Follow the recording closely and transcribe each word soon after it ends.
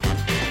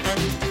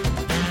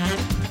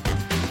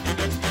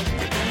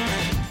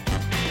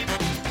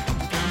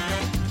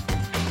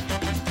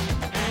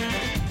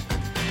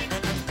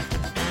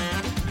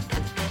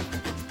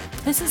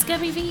This is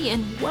Gabby V,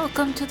 and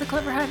welcome to the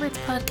Clever Hybrids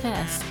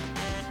podcast.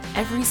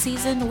 Every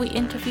season, we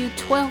interview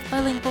 12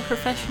 bilingual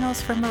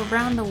professionals from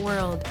around the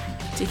world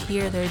to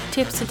hear their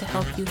tips and to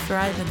help you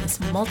thrive in this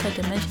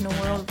multidimensional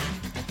world.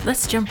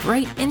 Let's jump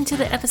right into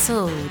the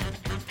episode.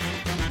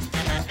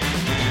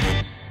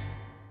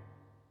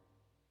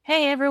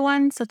 Hey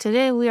everyone, so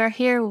today we are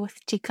here with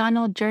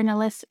Chicano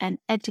journalist and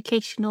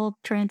educational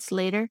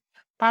translator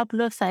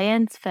Pablo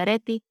Sáenz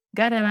Ferretti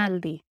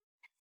Garibaldi.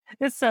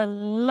 It's a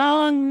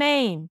long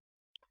name.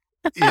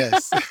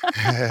 Yes.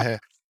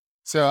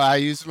 So I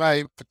use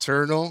my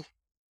paternal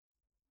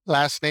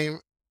last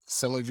name.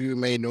 Some of you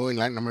may know in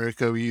Latin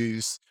America we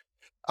use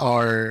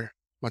our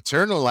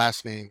maternal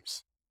last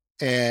names.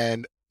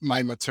 And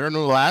my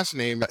maternal last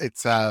name,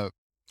 it's a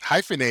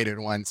hyphenated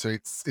one. So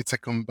it's a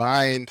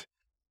combined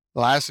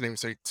last name.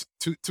 So it's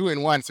two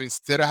in one. So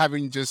instead of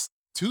having just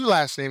two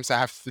last names, I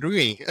have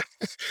three,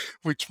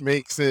 which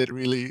makes it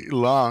really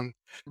long.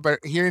 But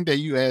here in the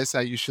US,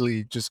 I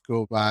usually just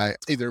go by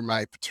either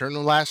my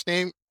paternal last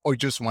name or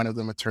just one of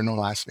the maternal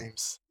last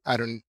names. I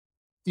don't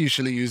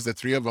usually use the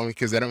three of them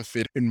because they don't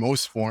fit in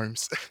most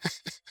forms.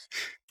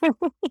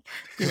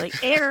 You're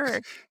like,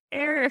 error.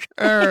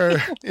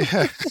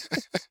 Yeah.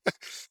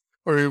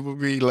 Or it will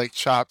be like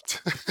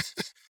chopped.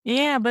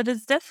 Yeah, but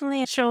it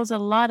definitely shows a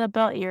lot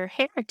about your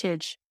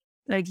heritage.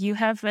 Like you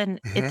have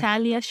an Mhm.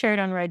 Italia shirt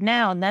on right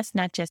now, and that's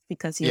not just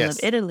because you love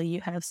Yes. Italy.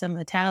 You have some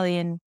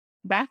Italian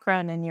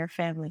background in your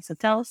family. So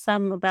tell us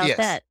some about Yes.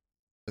 that.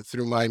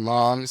 Through my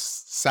mom's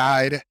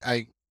side,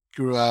 I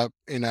grew up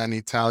in an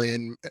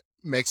Italian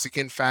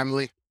Mexican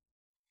family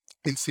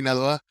in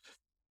Sinaloa.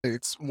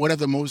 It's one of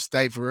the most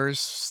diverse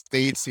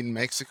states in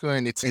Mexico,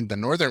 and it's in the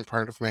northern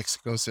part of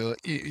Mexico. So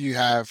you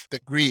have the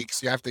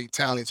Greeks, you have the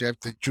Italians, you have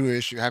the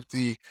Jewish, you have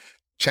the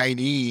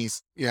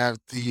Chinese, you have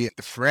the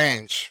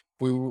French.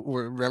 We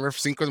remember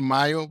Cinco de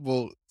Mayo.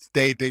 Well,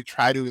 they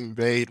try to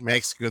invade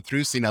Mexico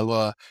through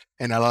Sinaloa,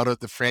 and a lot of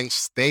the French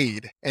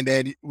stayed. And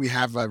then we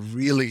have a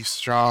really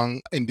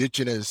strong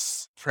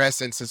indigenous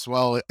presence as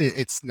well.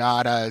 It's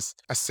not as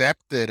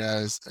accepted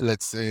as,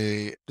 let's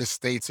say, the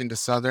states in the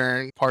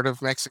southern part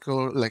of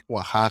Mexico, like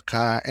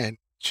Oaxaca and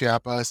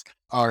Chiapas.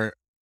 Our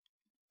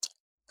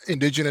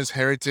indigenous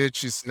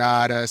heritage is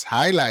not as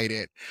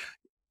highlighted,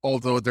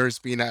 although there's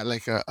been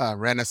a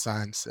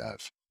renaissance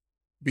of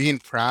being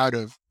proud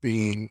of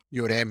being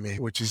Yoreme,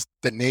 which is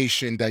the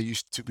nation that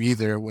used to be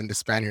there when the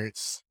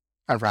Spaniards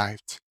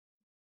arrived.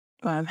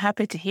 Well, I'm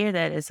happy to hear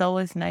that. It's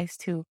always nice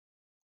to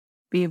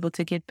be able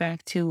to get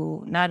back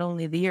to not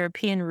only the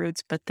European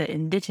roots, but the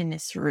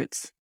indigenous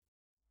roots.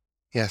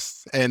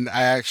 Yes. And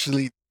I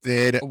actually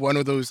did one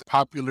of those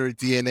popular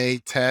DNA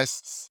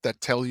tests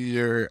that tell you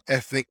your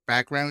ethnic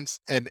backgrounds.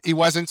 And it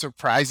wasn't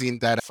surprising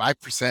that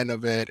 5%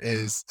 of it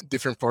is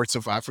different parts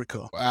of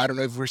Africa. I don't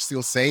know if we're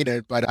still saying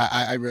it, but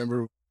I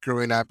remember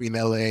growing up in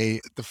LA,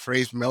 the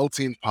phrase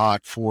melting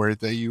pot for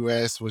the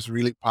US was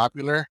really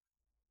popular.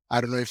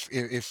 I don't know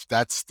if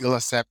that's still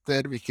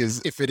accepted,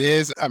 because if it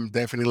is, I'm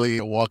definitely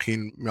a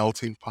walking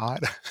melting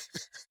pot.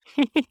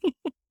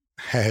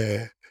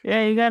 Yeah,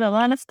 you got a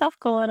lot of stuff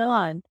going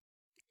on.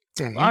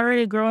 Mhm.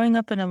 Already growing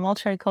up in a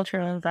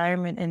multicultural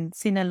environment in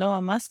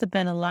Sinaloa must have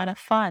been a lot of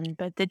fun.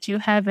 But did you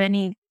have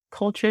any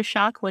culture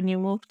shock when you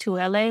moved to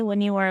LA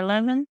when you were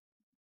 11?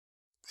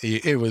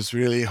 It was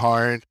really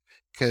hard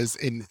because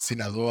in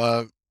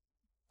Sinaloa,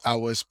 I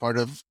was part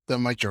of the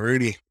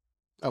majority.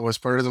 I was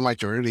part of the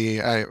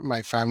majority.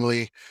 My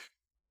family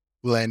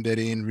blended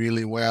in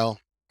really well.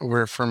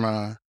 We're from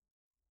a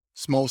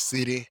small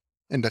city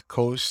in the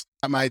coast.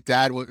 My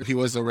dad, he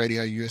was already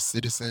a U.S.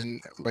 citizen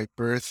by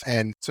birth,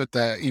 and so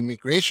the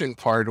immigration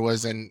part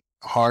wasn't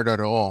hard at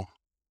all.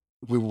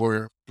 We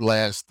were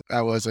blessed.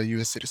 I was a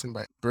U.S. citizen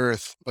by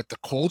birth, but the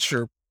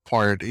culture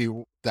part,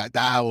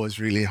 that was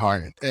really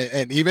hard.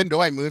 And even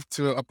though I moved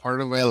to a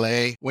part of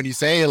LA, when you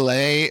say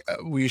LA,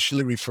 we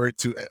usually refer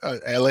to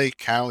LA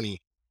County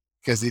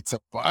because it's a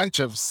bunch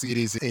of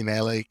cities in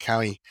LA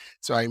County.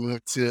 So I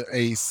moved to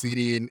a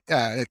city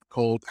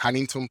called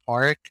Huntington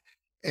Park,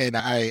 and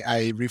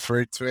I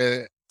refer to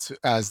it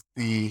as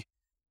the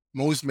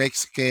most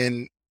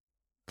Mexican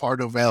part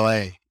of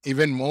LA,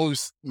 even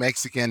most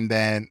Mexican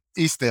than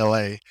East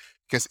LA,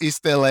 because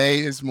East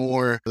LA is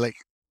more like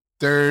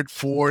third,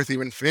 fourth,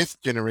 even fifth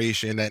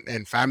generation,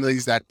 and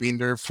families that been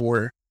there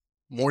for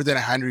more than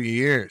 100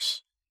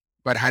 years.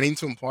 But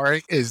Huntington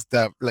Park is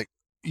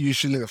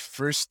usually the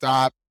first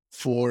stop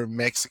for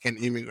Mexican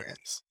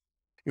immigrants.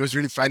 It was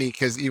really funny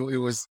because it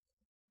was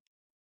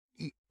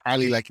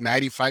probably like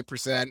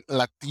 95%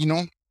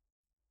 Latino,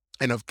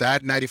 and of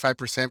that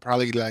 95%,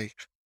 probably like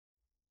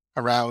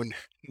around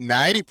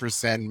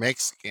 90%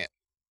 Mexican.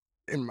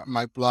 In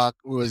my block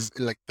was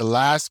like the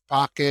last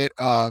pocket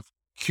of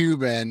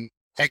Cuban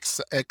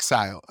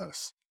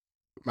exiles.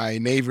 My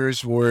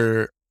neighbors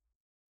were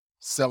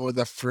some of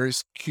the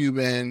first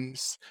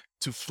Cubans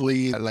to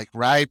flee, like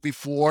right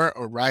before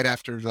or right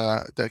after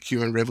the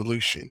Cuban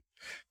Revolution.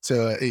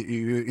 So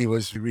it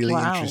was really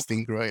Wow.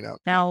 interesting growing up.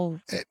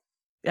 Now, Eh,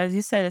 as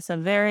you said, it's a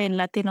very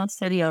Latino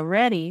city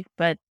already,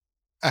 but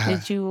Uh,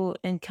 Did you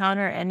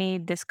encounter any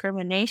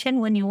discrimination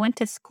when you went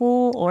to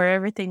school, or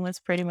everything was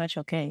pretty much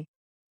okay?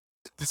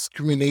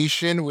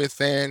 Discrimination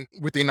within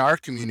our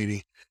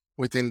community,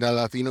 within the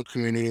Latino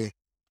community.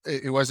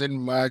 It wasn't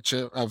much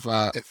of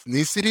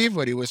ethnicity,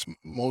 but it was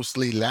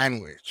mostly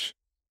language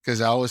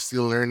because I was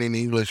still learning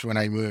English when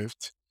I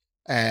moved,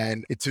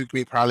 and it took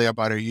me probably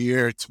about a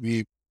year to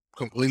be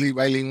completely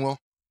bilingual.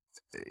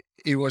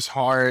 It was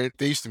hard.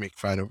 They used to make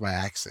fun of my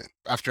accent.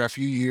 After a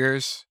few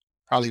years,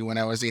 probably when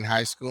I was in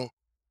high school,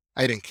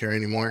 I didn't care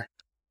anymore.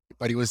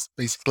 But it was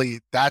basically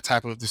that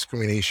type of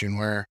discrimination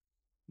where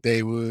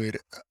they would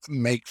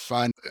make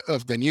fun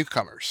of the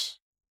newcomers.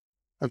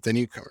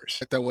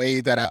 The way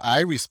that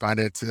I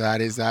responded to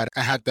that is that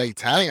I had the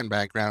Italian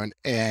background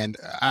and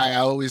I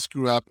always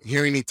grew up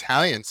hearing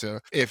Italian. So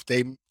if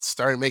they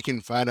started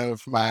making fun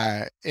of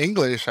my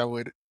English, I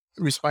would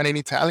respond in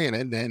Italian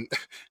and then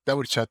that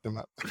would shut them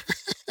up.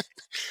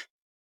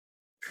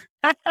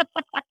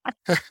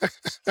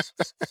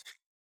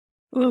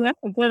 Ooh, that's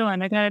a good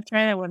one. I gotta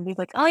try that one. Be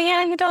like, "Oh,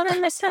 yeah, you don't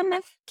understand me?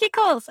 Che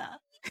cosa?"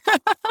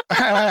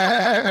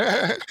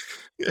 Yeah,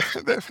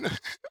 definitely.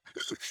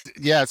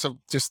 Yeah, so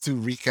just to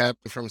recap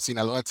from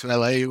Sinaloa to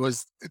LA, it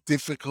was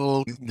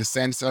difficult in the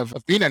sense of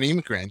being an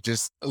immigrant,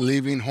 just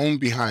leaving home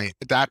behind.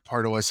 That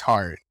part was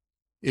hard.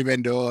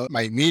 Even though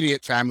my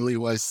immediate family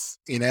was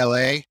in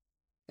LA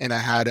and I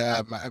had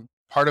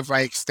part of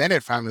my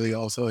extended family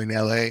also in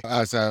LA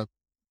as a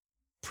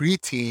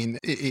preteen,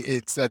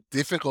 it's a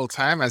difficult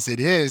time as it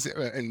is.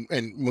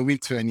 And moving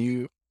to a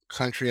new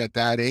country at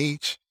that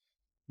age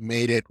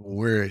made it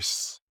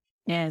worse.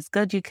 Yeah, it's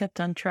good you kept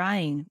on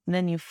trying.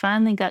 Then you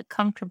finally got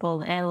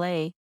comfortable in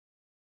LA.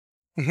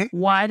 Mhm.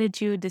 Why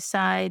did you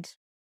decide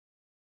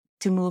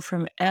to move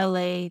from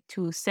LA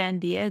to San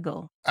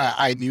Diego?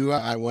 I knew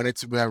I wanted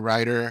to be a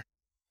writer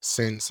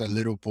since a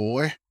little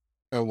boy.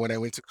 When I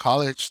went to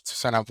college to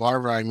Santa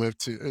Barbara, I moved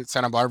to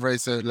Santa Barbara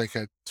is like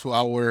a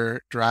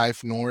 2-hour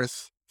drive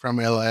north from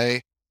LA.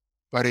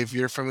 But if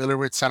you're familiar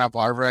with Santa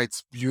Barbara,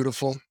 it's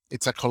beautiful.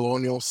 It's a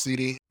colonial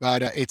city,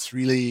 but it's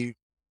really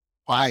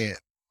quiet.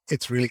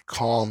 It's really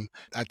calm.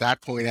 At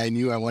that point, I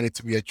knew I wanted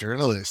to be a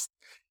journalist.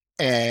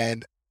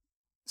 And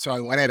so I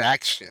wanted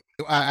action.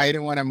 I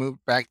didn't want to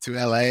move back to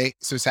LA.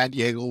 So San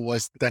Diego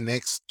was the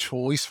next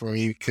choice for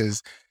me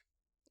because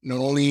not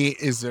only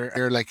is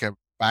there like a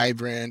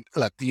vibrant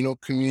Latino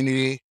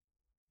community,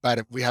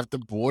 but we have the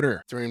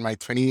border. During my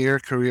 20-year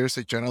career as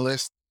a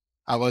journalist,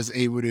 I was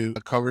able to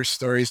cover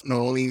stories not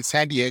only in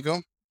San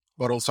Diego,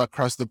 but also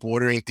across the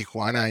border in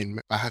Tijuana in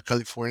Baja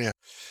California.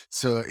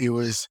 So it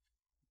was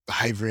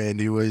vibrant.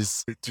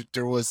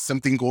 There was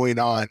something going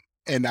on.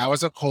 And I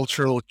was a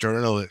cultural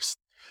journalist.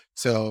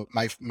 So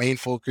my main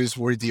focus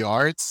were the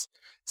arts.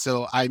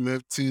 So I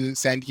moved to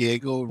San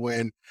Diego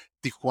when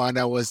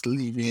Tijuana was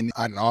living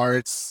an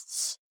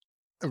arts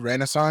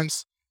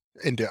renaissance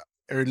in the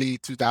early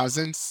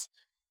 2000s.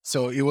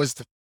 So it was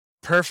the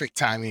perfect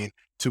timing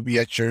to be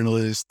a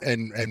journalist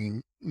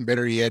and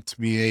better yet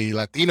to be a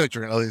Latino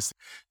journalist.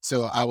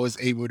 So I was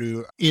able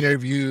to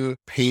interview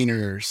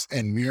painters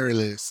and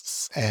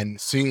muralists and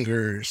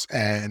singers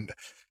and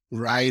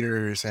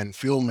writers and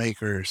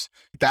filmmakers.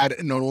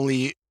 That not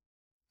only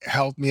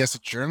helped me as a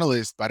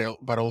journalist,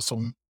 but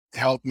also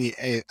helped me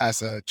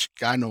as a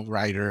Chicano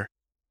writer.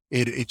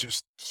 It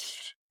just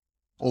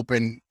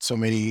opened so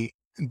many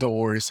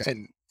doors,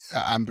 and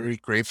I'm very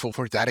grateful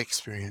for that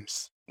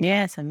experience.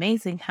 Yeah, it's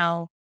amazing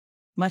how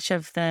much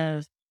of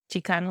the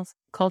Chicano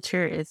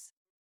culture is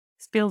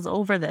spills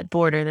over that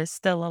border. There's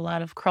still a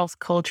lot of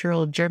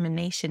cross-cultural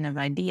germination of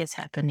ideas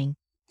happening.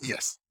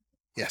 Yes.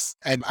 Yes.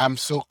 And I'm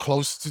so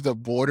close to the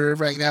border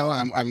right now.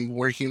 I'm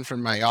working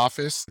from my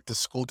office at the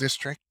school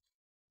district.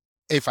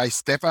 If I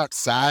step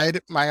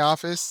outside my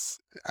office,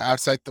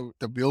 outside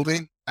the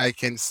building, I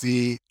can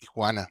see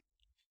Tijuana.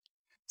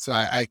 So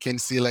I can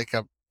see like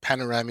a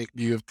panoramic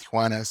view of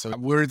Tijuana. So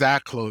we're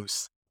that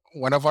close.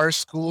 One of our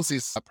schools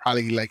is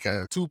probably like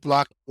a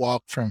 2-block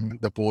walk from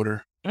the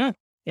border. Mm,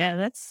 yeah,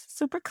 that's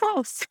super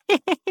close.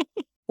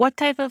 What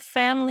type of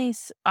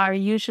families are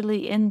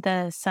usually in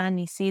the San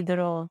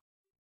Isidro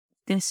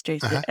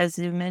district? Uh-huh. As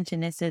you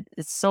mentioned,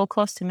 it's so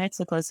close to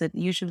Mexico? Is it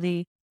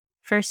usually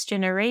first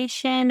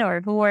generation,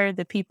 or who are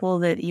the people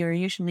that you're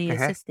usually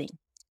Uh-huh. assisting?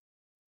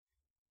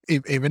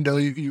 Even though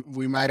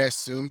we might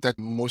assume that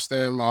most of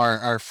them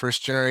are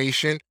first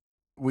generation,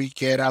 we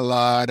get a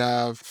lot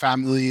of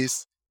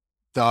families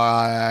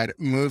that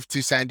moved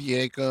to San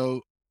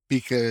Diego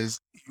because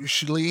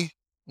usually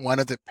one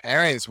of the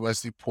parents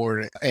was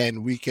deported,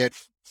 and we get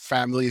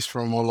families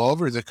from all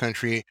over the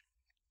country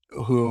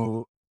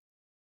who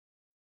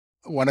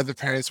one of the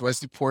parents was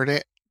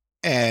deported,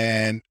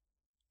 and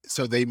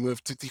so they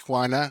moved to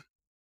Tijuana,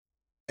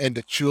 and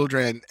the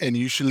children and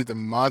usually the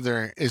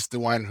mother is the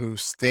one who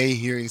stay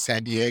here in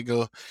San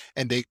Diego,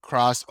 and they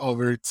cross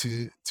over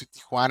to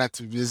Tijuana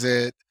to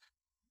visit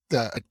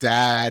the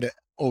dad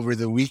over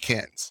the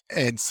weekends.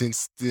 And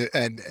since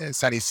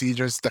San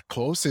Isidro is the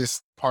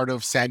closest part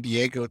of San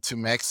Diego to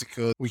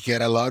Mexico, we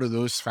get a lot of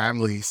those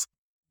families.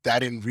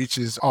 That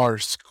enriches our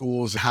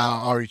schools, how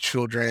our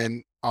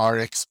children are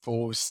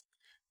exposed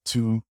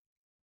to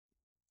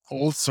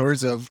all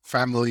sorts of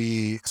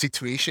family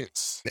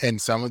situations.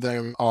 And some of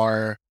them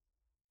are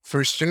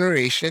first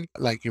generation,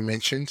 like you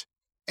mentioned.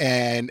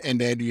 And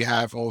then you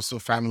have also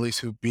families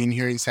who've been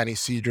here in San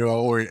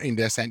Isidro or in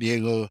the San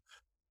Diego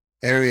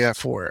area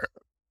for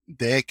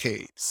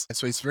decades. And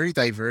so it's very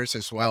diverse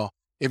as well.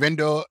 Even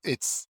though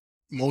it's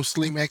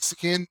mostly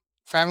Mexican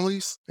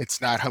families,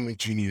 it's not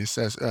homogeneous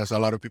as a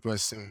lot of people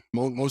assume.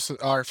 Most of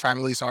our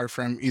families are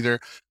from either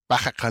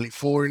Baja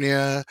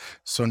California,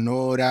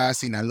 Sonora,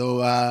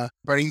 Sinaloa.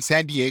 But in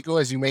San Diego,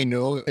 as you may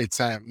know, it's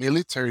a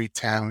military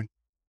town.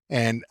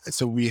 And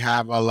so we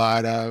have a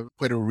lot of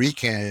Puerto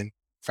Rican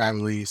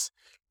families.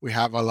 We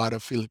have a lot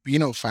of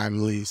Filipino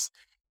families.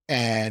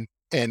 And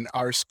in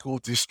our school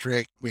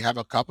district, we have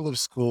a couple of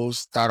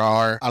schools that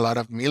are a lot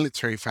of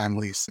military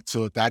families.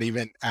 So that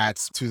even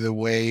adds to the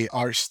way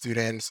our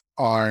students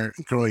are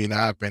growing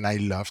up. And I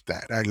love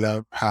that. I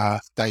love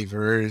how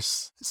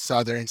diverse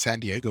Southern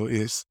San Diego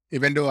is,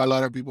 even though a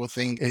lot of people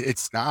think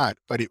it's not.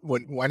 But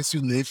once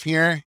you live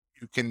here,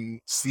 you can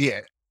see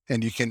it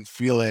and you can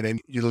feel it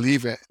and you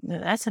live it.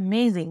 That's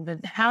amazing.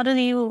 But how do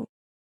you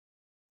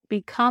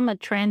become a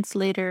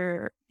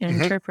translator and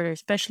Mhm, interpreter,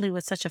 especially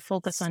with such a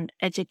focus on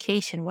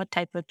education? What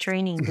type of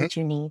training mhm. did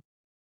you need?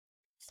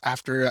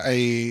 After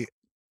a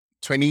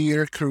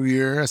 20-year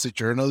career as a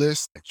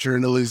journalist,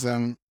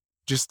 journalism,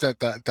 just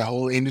the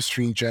whole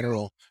industry in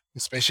general,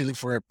 especially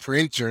for a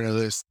print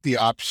journalist, the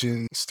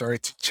options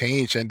started to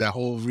change and the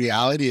whole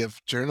reality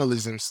of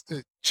journalism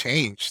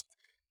changed.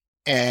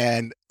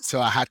 And so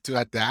I had to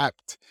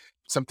adapt.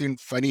 Something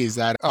funny is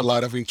that a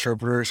lot of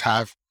interpreters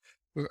have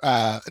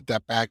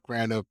that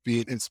background of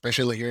being,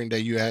 especially here in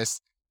the US,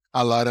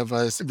 a lot of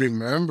us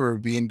remember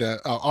being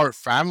our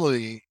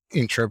family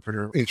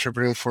interpreter,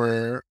 interpreting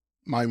for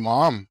my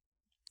mom.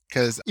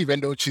 Because even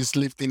though she's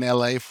lived in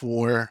LA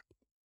for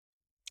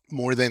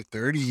more than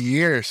 30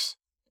 years,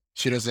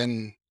 she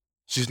doesn't,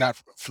 she's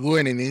not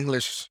fluent in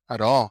English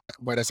at all.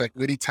 But as a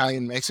good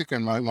Italian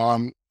Mexican, my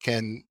mom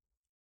can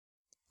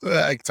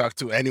talk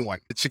to anyone.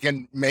 She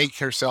can make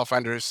herself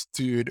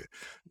understood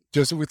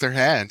just with her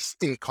hands.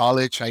 In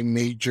college, I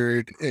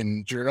majored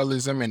in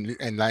journalism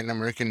and Latin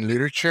American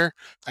literature.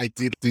 I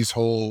did this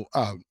whole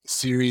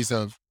series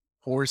of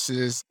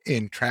courses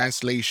in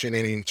translation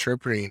and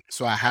interpreting.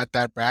 So I had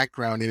that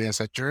background. And as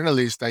a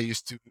journalist, I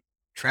used to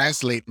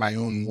translate my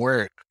own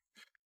work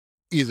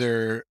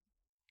either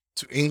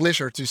to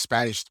English or to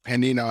Spanish,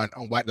 depending on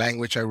what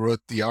language I wrote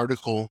the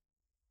article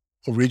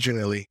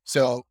originally.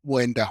 So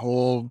when the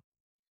whole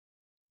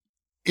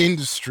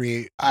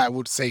industry, I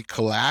would say,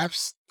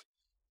 collapsed,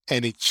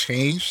 and it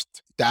changed.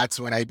 That's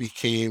when I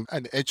became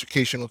an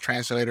educational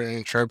translator and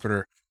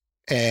interpreter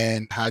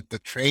and had the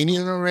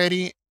training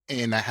already.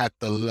 And I had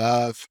the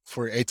love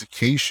for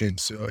education.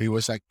 So it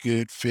was a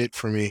good fit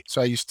for me.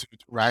 So I used to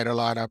write a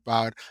lot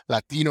about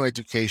Latino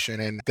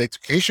education and the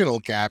educational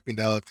gap in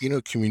the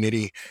Latino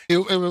community. It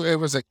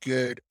was a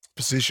good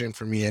position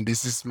for me. And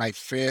this is my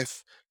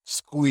fifth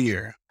school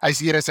year. I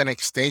see it as an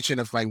extension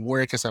of my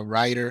work as a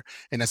writer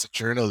and as a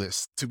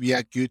journalist. To be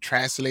a good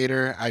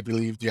translator, I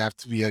believe you have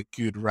to be a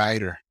good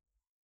writer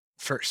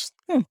first.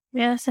 Yeah,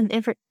 that's an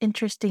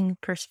interesting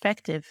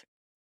perspective.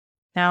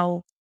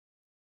 Now,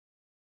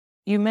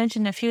 you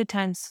mentioned a few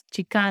times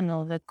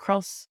Chicano, the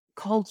cross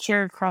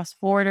culture, cross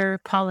border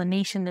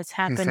pollination that's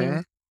happening.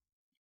 Mhm.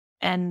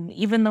 And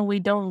even though we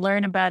don't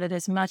learn about it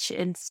as much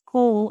in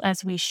school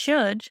as we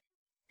should,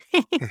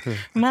 Mhm.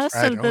 most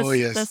Right. of Oh, the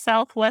yes.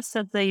 Southwest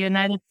of the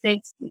United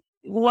States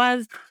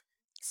was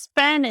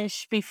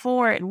Spanish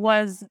before it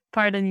was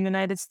part of the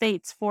United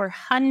States for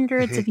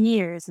hundreds Mhm. of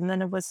years. And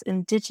then it was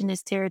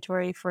indigenous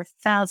territory for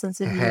thousands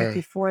of years Mhm.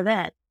 before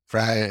that.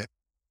 Right.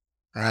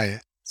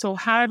 Right. So,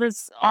 how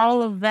does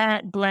all of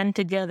that blend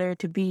together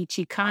to be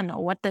Chicano?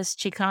 What does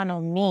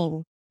Chicano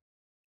mean?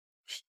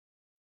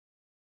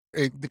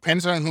 It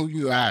depends on who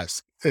you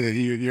ask.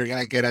 You're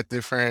going to get a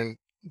different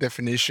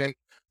definition.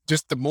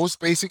 Just the most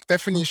basic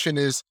definition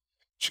is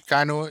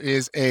Chicano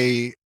is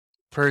a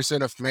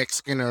person of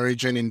Mexican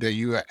origin in the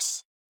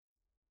US.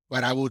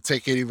 But I will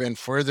take it even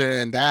further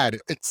than that.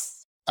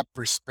 It's a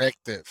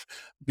perspective,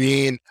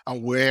 being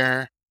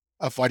aware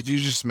of what you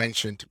just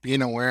mentioned,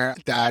 being aware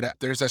that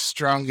there's a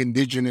strong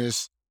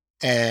indigenous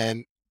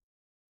and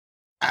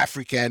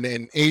African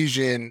and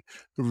Asian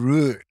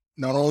root,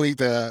 not only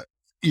the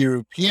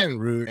European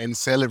root, and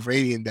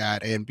celebrating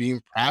that and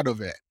being proud of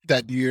it,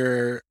 that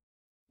your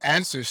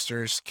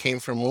ancestors came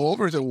from all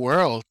over the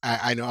world.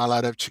 I know a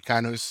lot of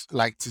Chicanos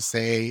like to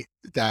say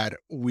that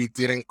we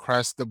didn't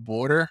cross the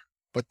border,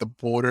 but the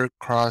border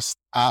crossed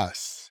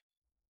us.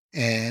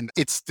 And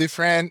it's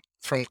different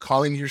from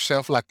calling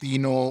yourself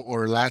Latino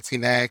or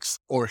Latinx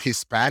or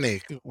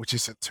Hispanic, which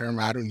is a term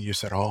I don't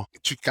use at all.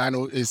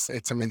 Chicano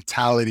it's a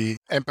mentality,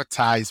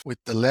 empathize with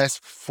the less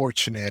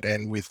fortunate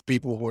and with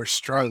people who are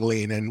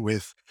struggling and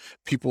with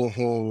people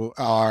who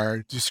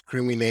are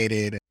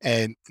discriminated.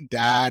 And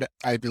that,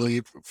 I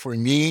believe, for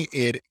me,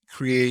 it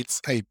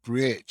creates a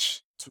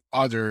bridge to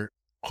other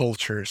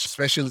cultures,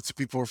 especially to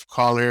people of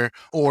color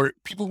or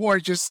people who are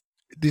just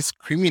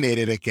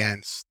discriminated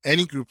against,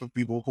 any group of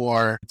people who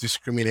are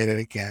discriminated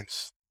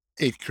against.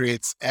 It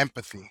creates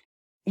empathy.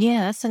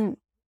 Yeah, that's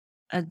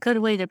a good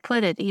way to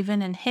put it.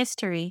 Even in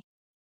history,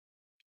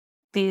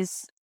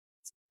 these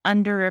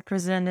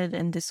underrepresented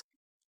and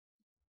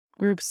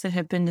groups that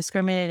have been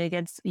discriminated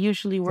against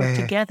usually work Mhm,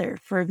 together.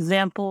 For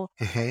example,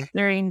 mhm,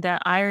 during the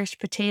Irish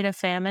potato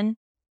famine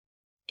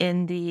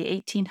in the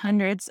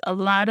 1800s, a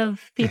lot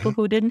of people mhm,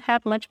 who didn't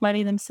have much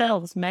money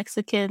themselves,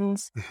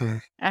 Mexicans, mhm,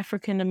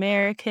 African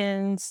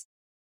Americans,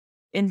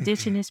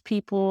 mhm, indigenous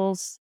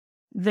peoples,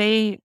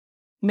 they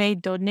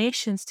made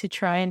donations to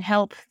try and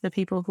help the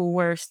people who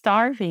were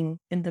starving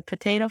in the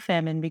potato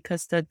famine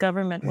because the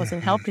government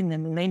wasn't mhm. helping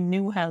them and they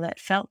knew how that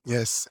felt.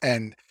 Yes,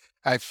 and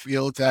I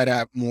feel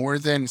that more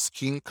than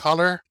skin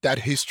color, that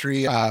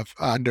history of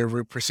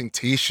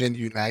underrepresentation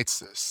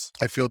unites us.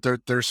 I feel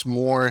there's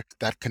more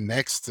that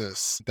connects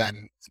us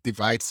than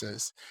divides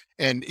us.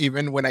 And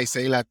even when I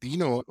say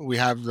Latino, we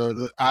have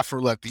the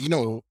Afro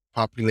Latino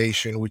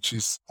population, which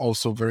is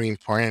also very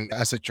important.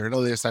 As a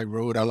journalist, I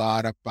wrote a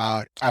lot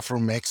about Afro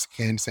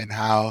Mexicans and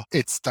how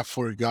it's the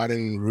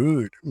forgotten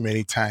root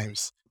many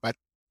times. But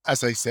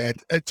as I said,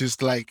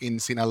 just like in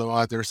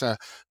Sinaloa, there's a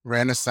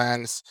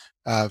renaissance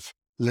of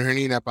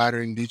learning about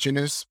our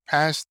indigenous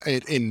past.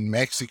 In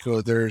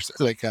Mexico, there's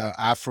like a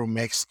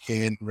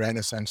Afro-Mexican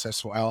renaissance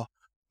as well,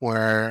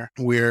 where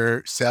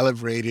we're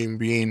celebrating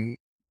being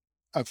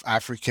of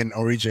African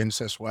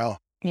origins as well.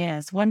 Yeah,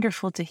 it's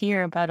wonderful to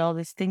hear about all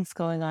these things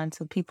going on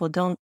so people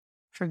don't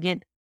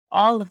forget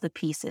all of the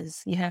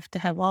pieces. You have to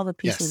have all the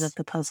pieces of Yes.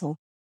 the puzzle.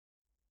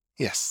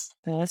 Yes.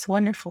 So that's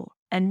wonderful.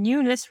 And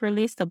you just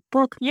released a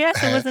book.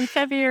 Yes, it was in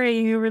February.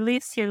 You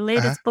released your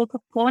Uh-huh. latest book,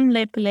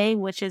 Ponle Play,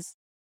 which is,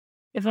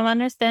 if I'm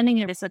understanding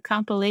it, it's a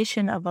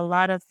compilation of a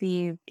lot of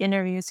the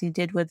interviews you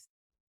did with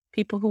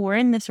people who were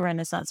in this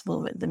Renaissance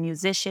movement, the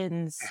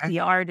musicians, Uh-huh. the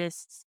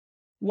artists.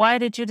 Why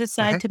did you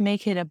decide Uh-huh. to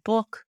make it a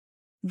book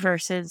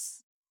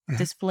versus Uh-huh.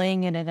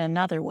 displaying it in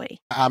another way?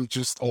 I'm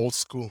just old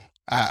school.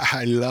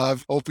 I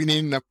love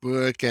opening a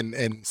book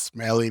and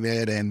smelling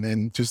it and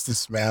then just the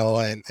smell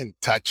and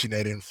touching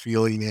it and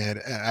feeling it.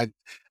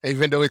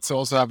 Even though it's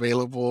also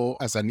available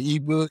as an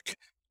ebook,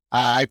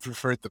 I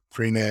prefer the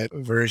printed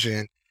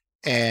version.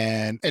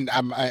 And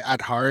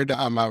at heart,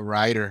 I'm a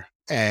writer.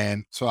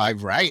 And so I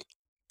write.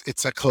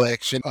 It's a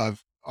collection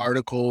of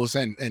articles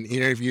and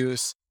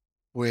interviews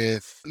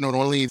with not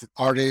only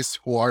artists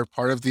who are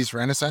part of this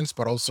renaissance,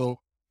 but also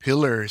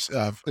pillars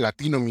of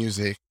Latino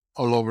music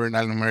all over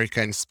Latin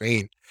America and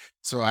Spain.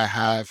 So I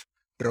have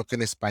rock en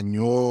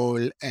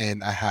español,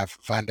 and I have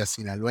banda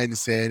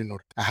sinaloense, and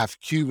I have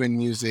Cuban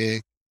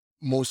music,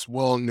 most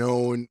well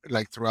known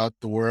like throughout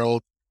the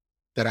world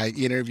that I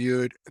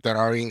interviewed that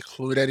are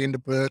included in the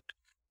book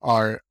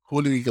are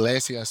Julio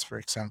Iglesias, for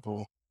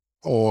example.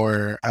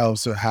 Or I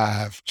also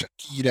have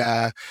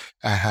Shakira,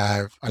 I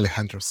have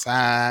Alejandro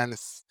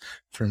Sanz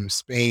from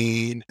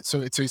Spain.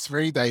 So it's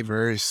very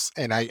diverse,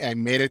 and I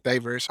made it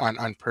diverse on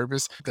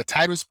purpose. The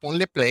title is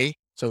Ponle Play,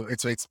 so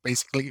it's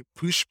basically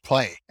push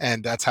play,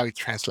 and that's how it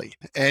translates.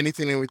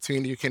 Anything in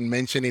between you can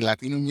mention in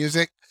Latino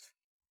music,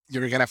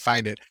 you're gonna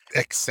find it,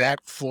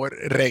 except for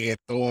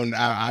reggaeton.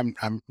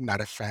 I'm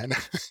not a fan.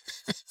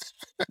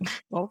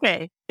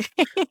 Okay.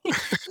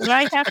 Well,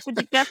 I have to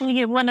definitely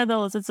get one of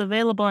those. It's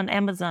available on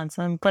Amazon.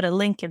 So I'm going to put a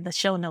link in the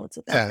show notes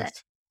about that.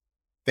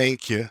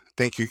 Yes,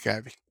 thank you,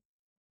 Gabby.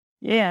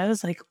 Yeah, I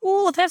was like,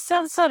 "Oh, that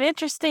sounds so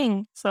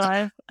interesting." So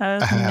I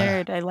was a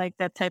nerd. I like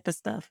that type of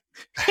stuff.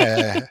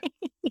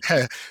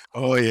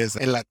 Oh yes,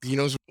 and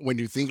Latinos. When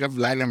you think of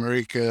Latin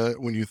America,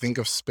 when you think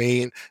of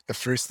Spain, the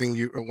first thing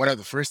you, or one of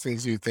the first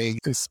things you think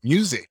is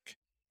music,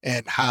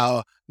 and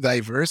how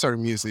diverse our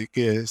music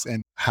is,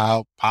 and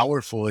how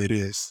powerful it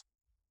is.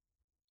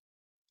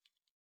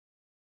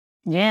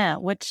 Yeah,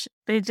 which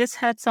they just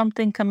had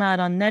something come out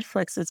on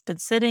Netflix. It's been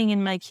sitting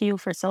in my queue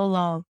for so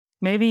long.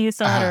 Maybe you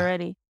saw it Uh,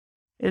 already.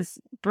 It's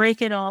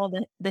Break It All,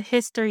 the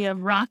history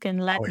of rock in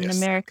oh Latin yes.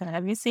 America.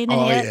 Have you seen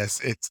it Oh yet?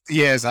 yes,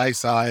 yes, I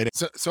saw it.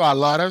 So a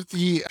lot of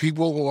the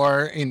people who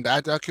are in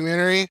that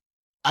documentary,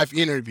 I've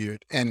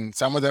interviewed, and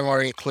some of them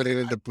are included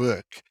in the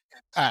book.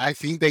 I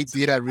think they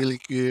did a really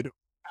good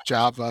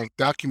job of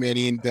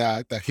documenting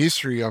the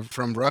history of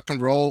from rock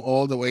and roll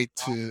all the way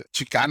to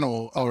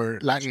Chicano or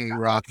Latin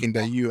rock in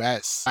the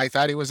U.S. I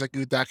thought it was a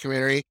good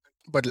documentary,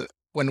 but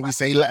when we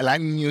say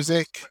Latin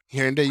music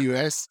here in the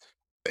U.S.,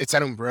 it's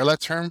an umbrella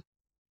term.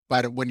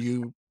 But when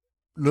you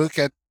look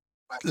at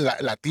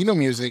Latino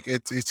music,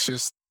 it's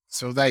just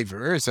so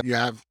diverse. You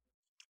have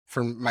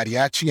from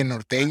mariachi and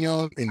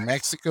norteño in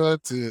Mexico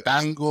to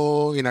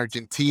tango in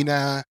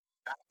Argentina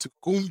to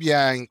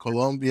cumbia in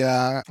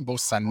Colombia,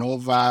 bossa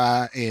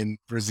nova in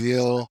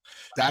Brazil.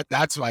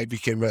 That's why I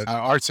became an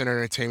arts and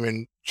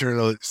entertainment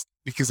journalist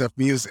because of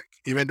music.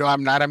 Even though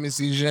I'm not a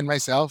musician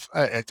myself,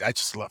 I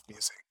just love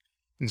music,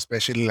 and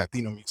especially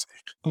Latino music.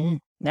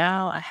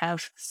 Now I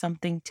have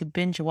something to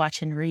binge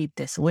watch and read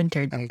this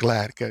winter. I'm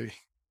glad, Gabby.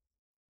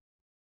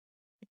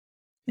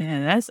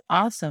 Yeah, that's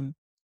awesome.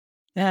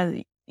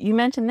 Yeah, you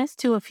mentioned this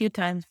too a few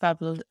times,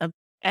 Pablo,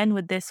 end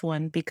with this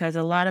one because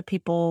a lot of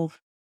people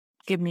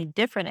give me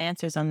different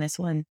answers on this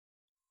one.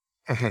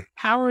 Mhm.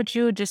 How would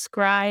you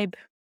describe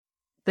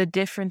the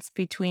difference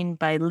between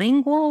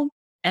bilingual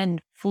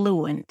and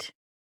fluent?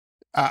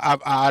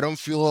 I don't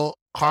feel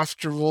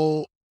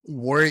comfortable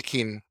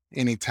working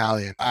in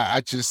Italian.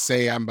 I just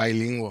say I'm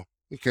bilingual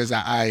because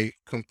I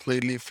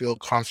completely feel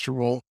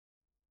comfortable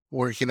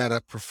working at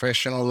a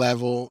professional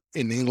level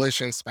in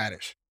English and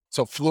Spanish.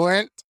 So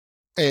fluent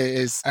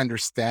is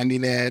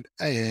understanding it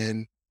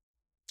and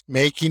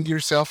making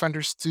yourself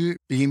understood.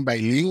 Being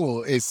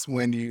bilingual is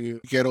when you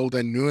get all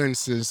the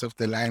nuances of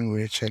the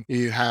language and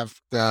you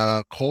have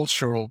the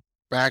cultural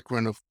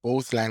background of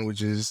both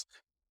languages,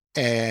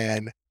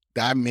 and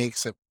that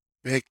makes a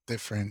big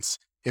difference.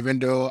 Even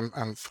though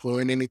I'm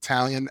fluent in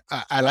Italian,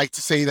 I like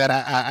to say that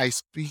I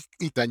speak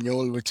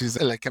Itañol, which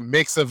is like a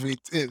mix of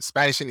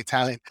Spanish and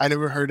Italian. I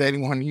never heard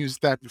anyone use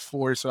that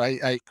before, so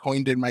I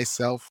coined it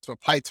myself to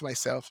apply to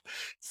myself.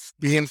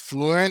 Being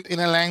fluent in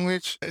a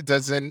language, it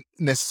doesn't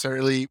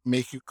necessarily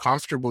make you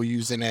comfortable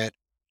using it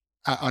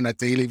on a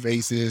daily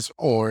basis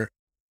or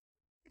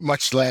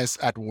much less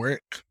at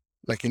work,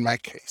 like in my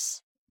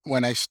case.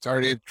 When I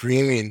started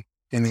dreaming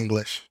in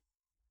English,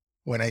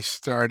 when I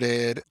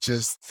started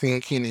just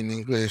thinking in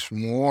English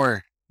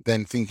more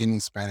than thinking in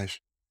Spanish.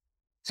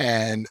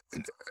 And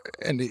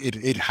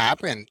it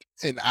happened.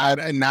 And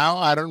now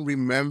I don't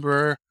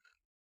remember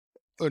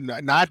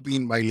not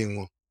being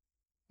bilingual.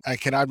 I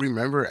cannot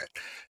remember it.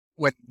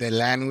 When the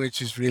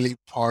language is really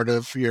part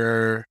of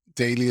your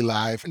daily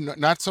life,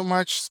 not so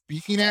much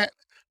speaking it,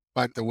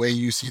 but the way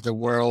you see the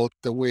world,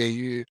 the way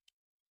you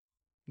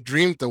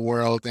dream the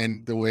world,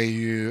 and the way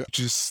you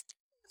just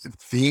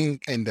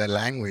think in the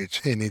language,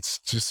 and it's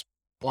just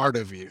part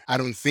of you. I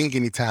don't think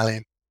in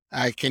Italian.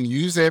 I can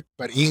use it,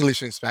 but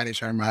English and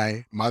Spanish are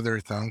my mother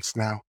tongues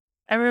now.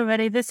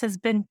 Everybody, this has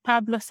been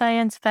Pablo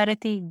Science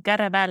Ferretti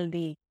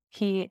Garibaldi.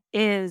 He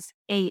is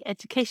a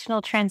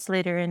educational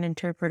translator and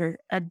interpreter,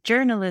 a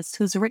journalist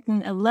who's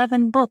written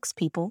 11 books,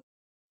 people.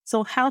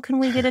 So how can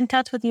we get in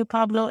touch with you,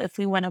 Pablo, if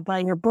we want to buy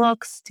your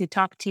books, to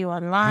talk to you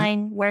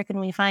online? Where can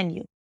we find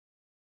you?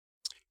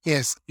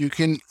 Yes, you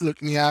can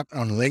look me up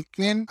on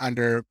LinkedIn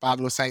under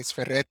Pablo Sainz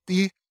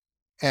Ferretti.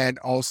 And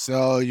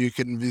also you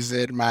can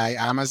visit my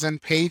Amazon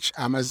page,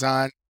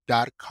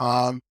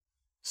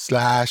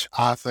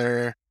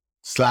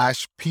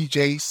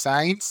 amazon.com/author/PJ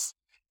Science.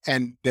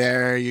 And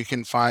there you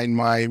can find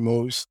my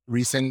most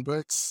recent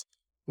books,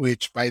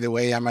 which, by the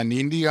way, I'm an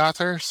indie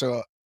author.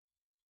 So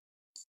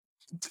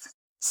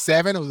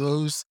 7 of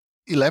those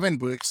 11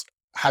 books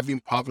have been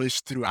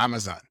published through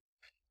Amazon.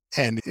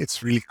 And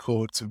it's really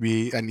cool to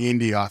be an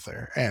indie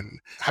author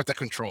and have the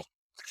control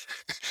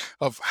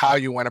of how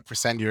you want to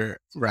present your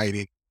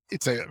writing.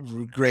 It's a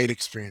great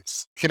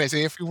experience. Can I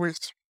say a few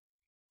words?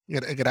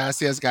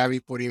 Gracias, Gaby,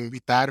 por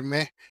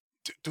invitarme.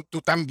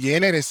 Tú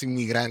también eres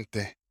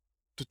inmigrante.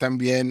 Tú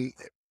también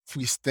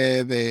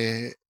fuiste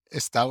de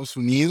Estados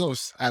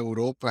Unidos a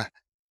Europa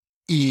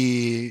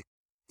y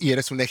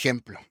eres un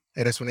ejemplo.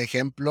 Eres un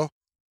ejemplo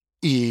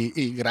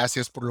y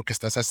gracias por lo que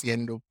estás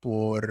haciendo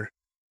por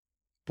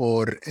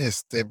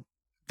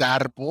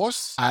dar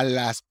voz a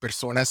las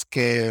personas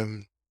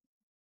que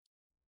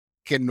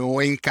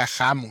no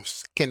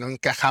encajamos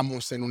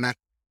en una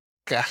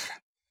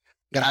caja.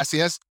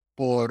 Gracias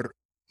por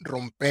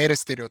romper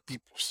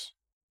estereotipos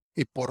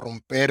y por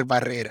romper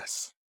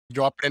barreras.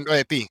 Yo aprendo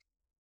de ti.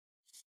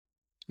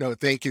 No,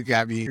 thank you,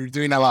 Gabby. You're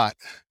doing a lot.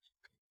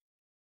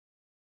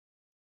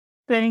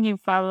 Thank you,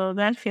 Pablo.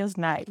 That feels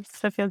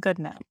nice. I feel good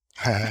now.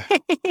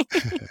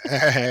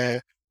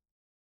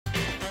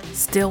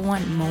 Still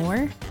want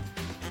more?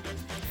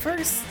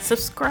 First,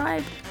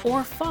 subscribe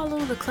or follow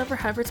the Clever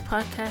Hybrids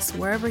podcast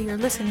wherever you're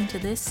listening to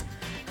this,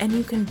 and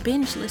you can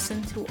binge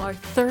listen to our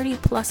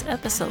 30+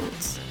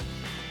 episodes.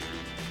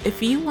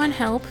 If you want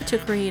help to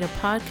create a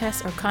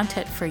podcast or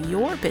content for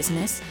your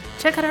business,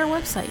 check out our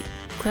website,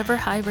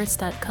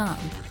 cleverhybrids.com.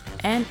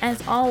 And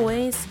as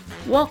always,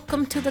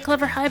 welcome to the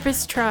Clever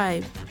Hybrids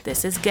tribe.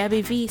 This is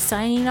Gabby V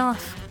signing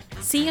off.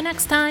 See you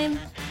next time.